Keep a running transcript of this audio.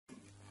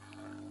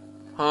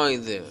Hi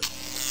there,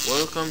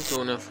 welcome to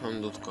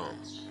Nafham.com.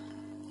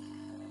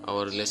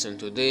 Our lesson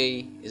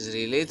today is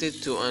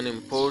related to an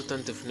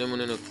important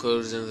phenomenon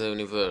occurs in the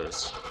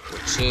universe,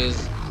 which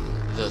is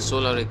the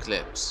solar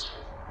eclipse.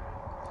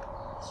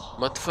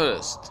 But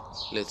first,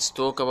 let's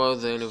talk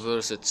about the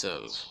universe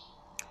itself.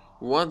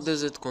 What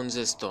does it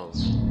consist of?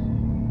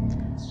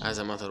 As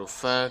a matter of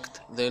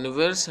fact, the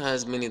universe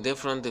has many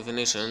different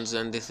definitions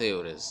and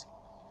theories,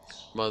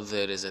 but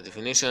there is a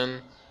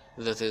definition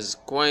that is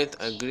quite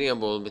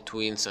agreeable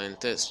between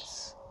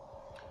scientists.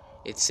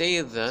 It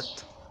says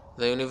that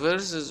the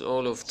universe is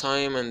all of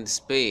time and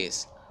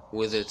space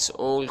with its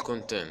all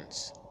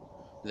contents.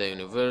 The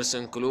universe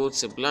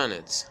includes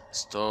planets,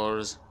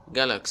 stars,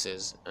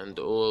 galaxies, and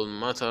all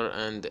matter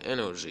and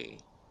energy.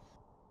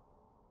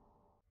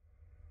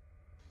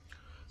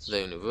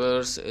 The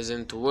universe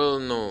isn't well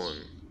known,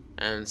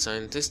 and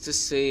scientists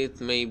say it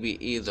may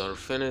be either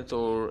finite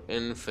or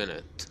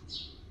infinite.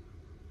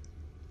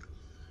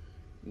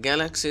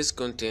 Galaxies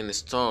contain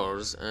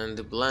stars and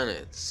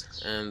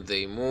planets, and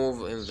they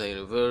move in the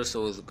universe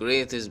with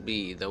great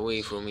speed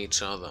away from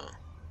each other.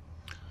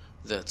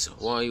 That's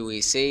why we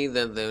say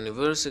that the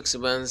universe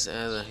expands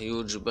as a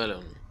huge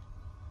balloon.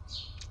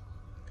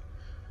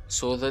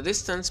 So the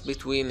distance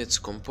between its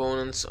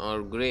components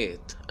are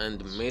great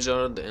and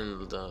measured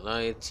in the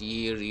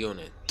light-year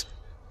unit.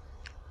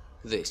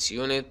 This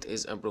unit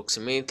is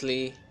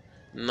approximately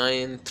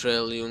 9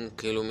 trillion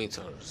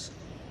kilometers.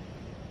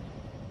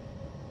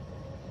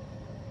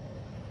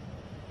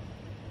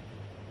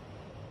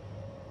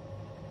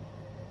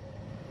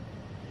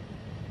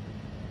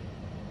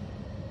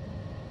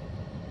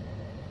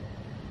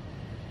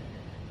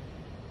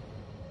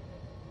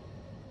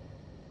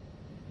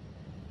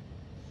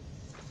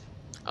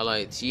 A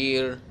light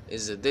year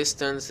is the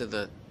distance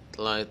that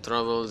light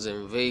travels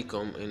in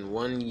vacuum in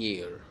 1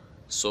 year,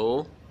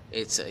 so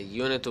it's a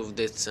unit of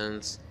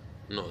distance,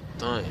 not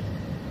time.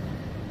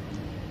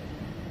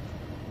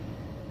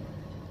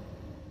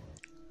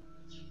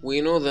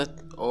 We know that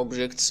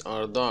objects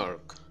are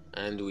dark,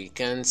 and we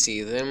can't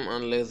see them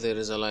unless there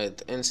is a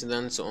light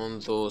incidence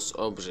on those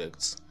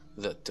objects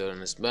that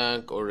turns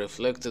back or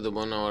reflected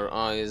upon our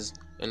eyes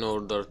in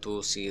order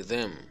to see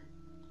them.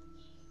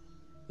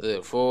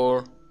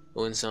 Therefore,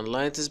 when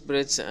sunlight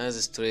spreads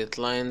as straight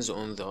lines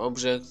on the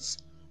objects,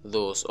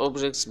 those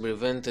objects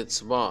prevent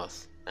its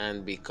path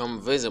and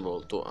become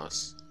visible to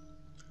us.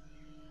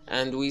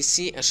 And we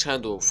see a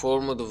shadow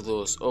formed of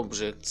those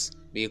objects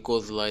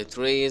because light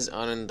rays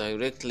aren't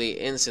directly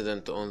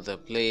incident on the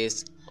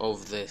place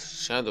of the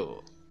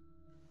shadow.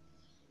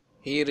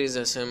 Here is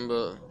a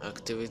simple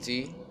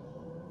activity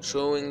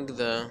showing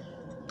the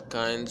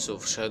kinds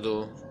of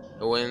shadow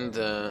when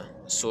the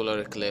solar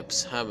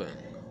eclipse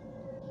happens.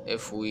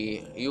 If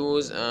we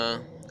use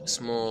a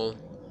small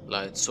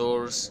light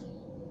source,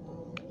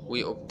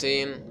 we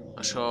obtain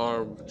a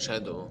sharp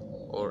shadow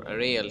or a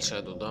real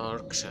shadow,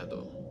 dark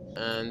shadow,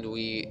 and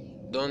we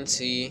don't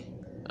see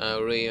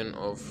a rayon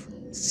of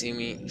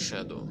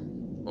semi-shadow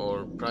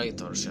or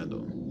brighter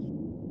shadow,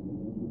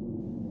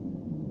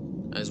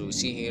 as we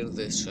see here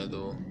this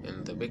shadow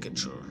in the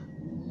picture.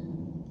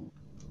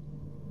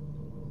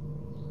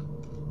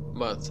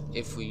 But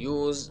if we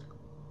use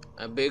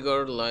a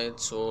bigger light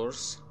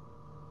source,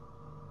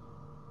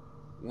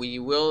 we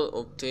will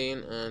obtain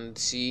and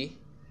see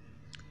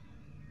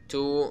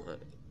two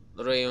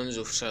rayons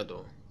of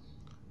shadow,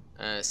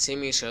 a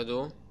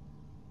semi-shadow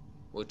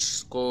which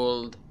is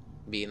called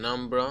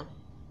penumbra,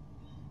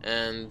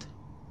 and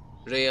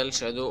real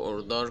shadow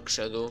or dark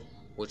shadow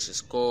which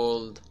is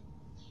called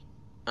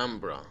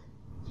umbra.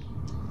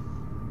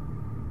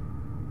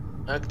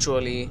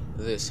 Actually,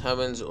 this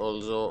happens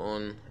also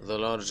on the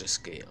large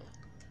scale,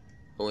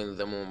 when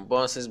the moon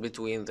passes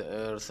between the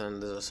earth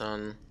and the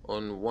sun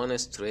on one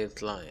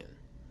straight line.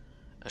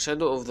 A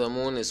shadow of the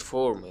moon is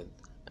formed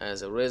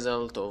as a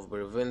result of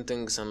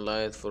preventing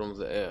sunlight from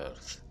the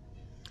earth.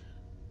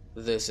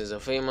 This is a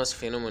famous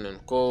phenomenon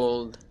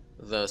called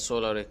the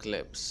solar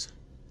eclipse.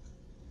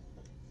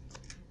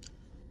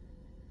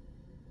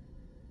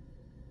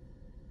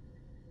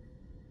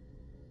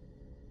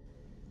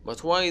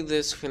 But why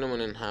this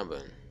phenomenon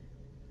happen?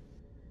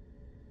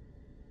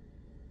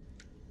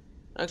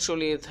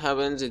 Actually, it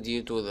happens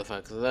due to the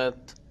fact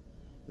that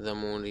the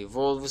moon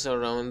revolves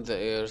around the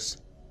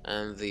earth,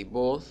 and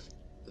both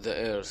the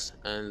earth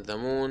and the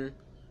moon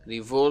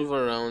revolve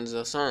around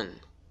the sun.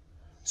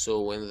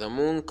 So when the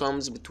moon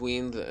comes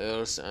between the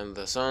earth and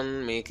the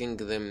sun, making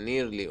them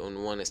nearly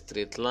on one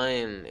straight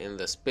line in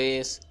the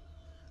space,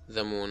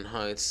 the moon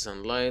hides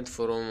sunlight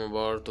from a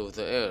part of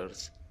the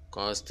earth,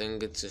 casting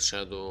its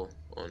shadow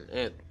on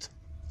it.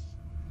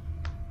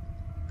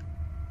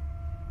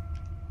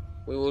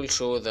 We will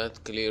show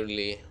that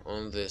clearly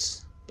on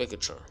this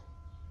picture.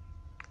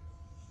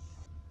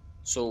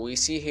 So we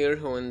see here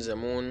when the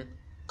moon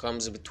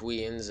comes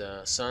between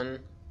the sun,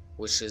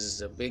 which is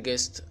the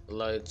biggest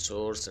light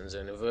source in the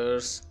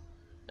universe,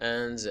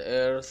 and the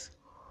earth,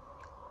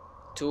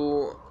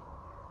 two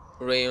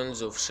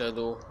rayons of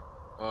shadow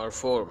are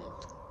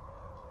formed.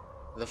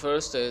 The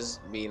first is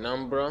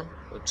penumbra,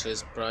 which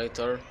is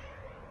brighter,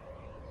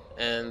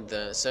 and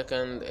the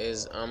second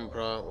is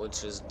umbra,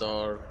 which is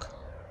dark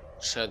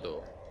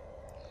shadow.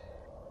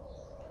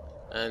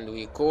 And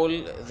we call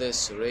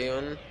this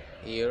rayon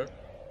here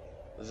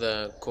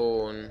the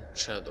cone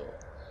shadow.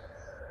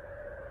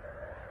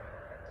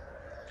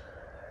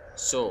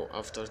 So,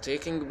 after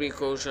taking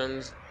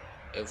precautions,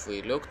 if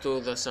we look to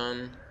the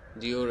sun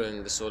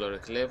during the solar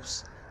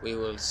eclipse, we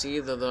will see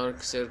the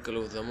dark circle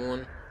of the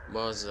moon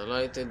pass the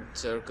lighted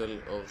circle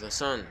of the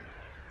sun,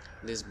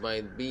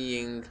 despite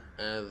being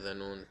at the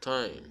noon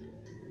time.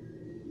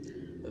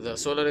 The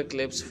solar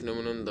eclipse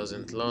phenomenon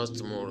doesn't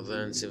last more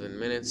than 7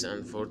 minutes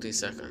and 40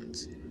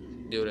 seconds.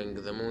 During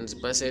the moon's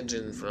passage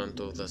in front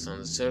of the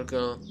sun's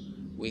circle,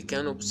 we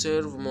can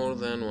observe more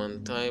than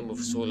one type of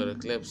solar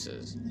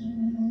eclipses.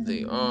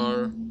 They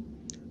are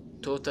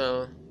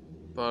total,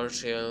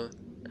 partial,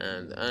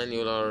 and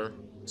annular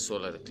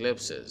solar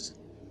eclipses.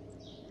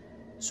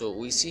 So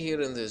we see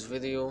here in this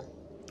video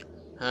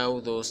how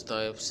those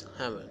types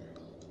happen.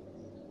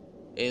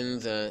 In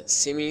the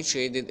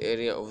semi-shaded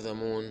area of the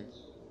moon,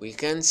 we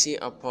can see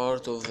a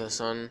part of the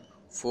sun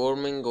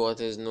forming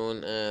what is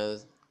known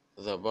as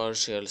the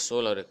partial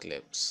solar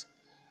eclipse.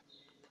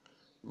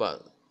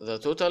 But the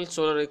total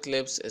solar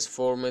eclipse is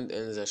formed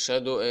in the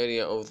shadow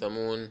area of the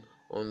moon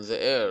on the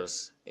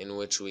earth, in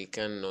which we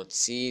cannot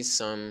see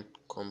sun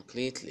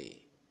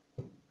completely.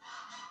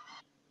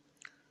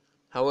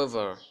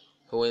 However,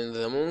 when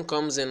the moon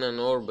comes in an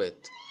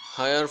orbit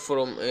higher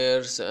from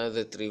Earth as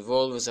it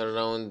revolves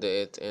around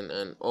it in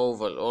an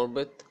oval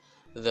orbit,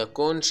 the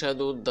cone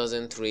shadow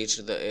doesn't reach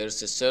the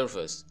Earth's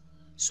surface,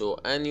 so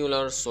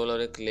annular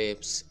solar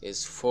eclipse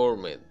is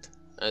formed,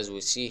 as we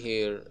see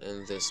here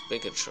in this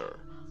picture.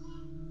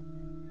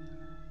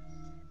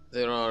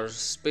 There are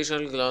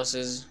special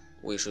glasses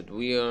we should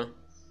wear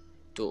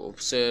to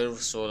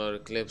observe solar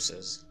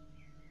eclipses,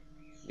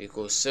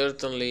 because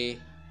certainly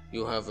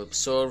you have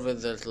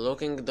observed that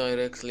looking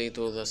directly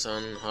to the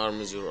sun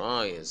harms your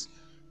eyes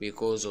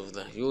because of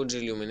the huge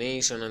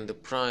illumination and the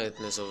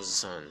brightness of the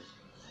sun.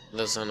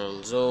 The sun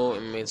also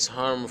emits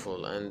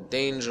harmful and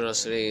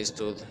dangerous rays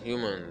to the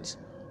humans,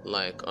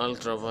 like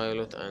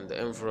ultraviolet and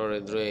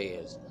infrared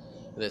rays,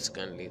 that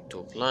can lead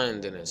to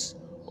blindness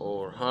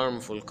or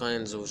harmful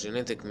kinds of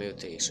genetic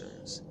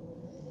mutations.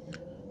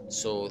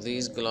 So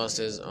these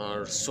glasses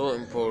are so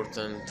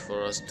important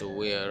for us to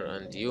wear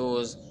and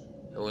use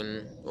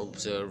when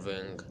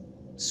observing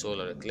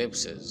solar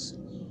eclipses.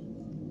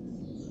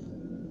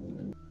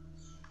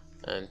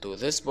 And to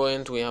this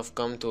point we have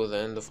come to the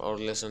end of our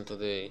lesson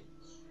today.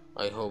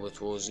 I hope it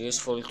was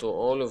useful to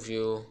all of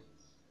you,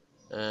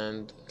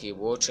 and keep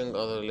watching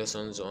other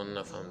lessons on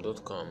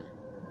nafham.com.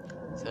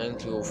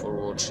 Thank you for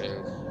watching,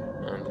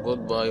 and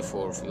goodbye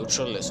for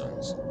future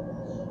lessons.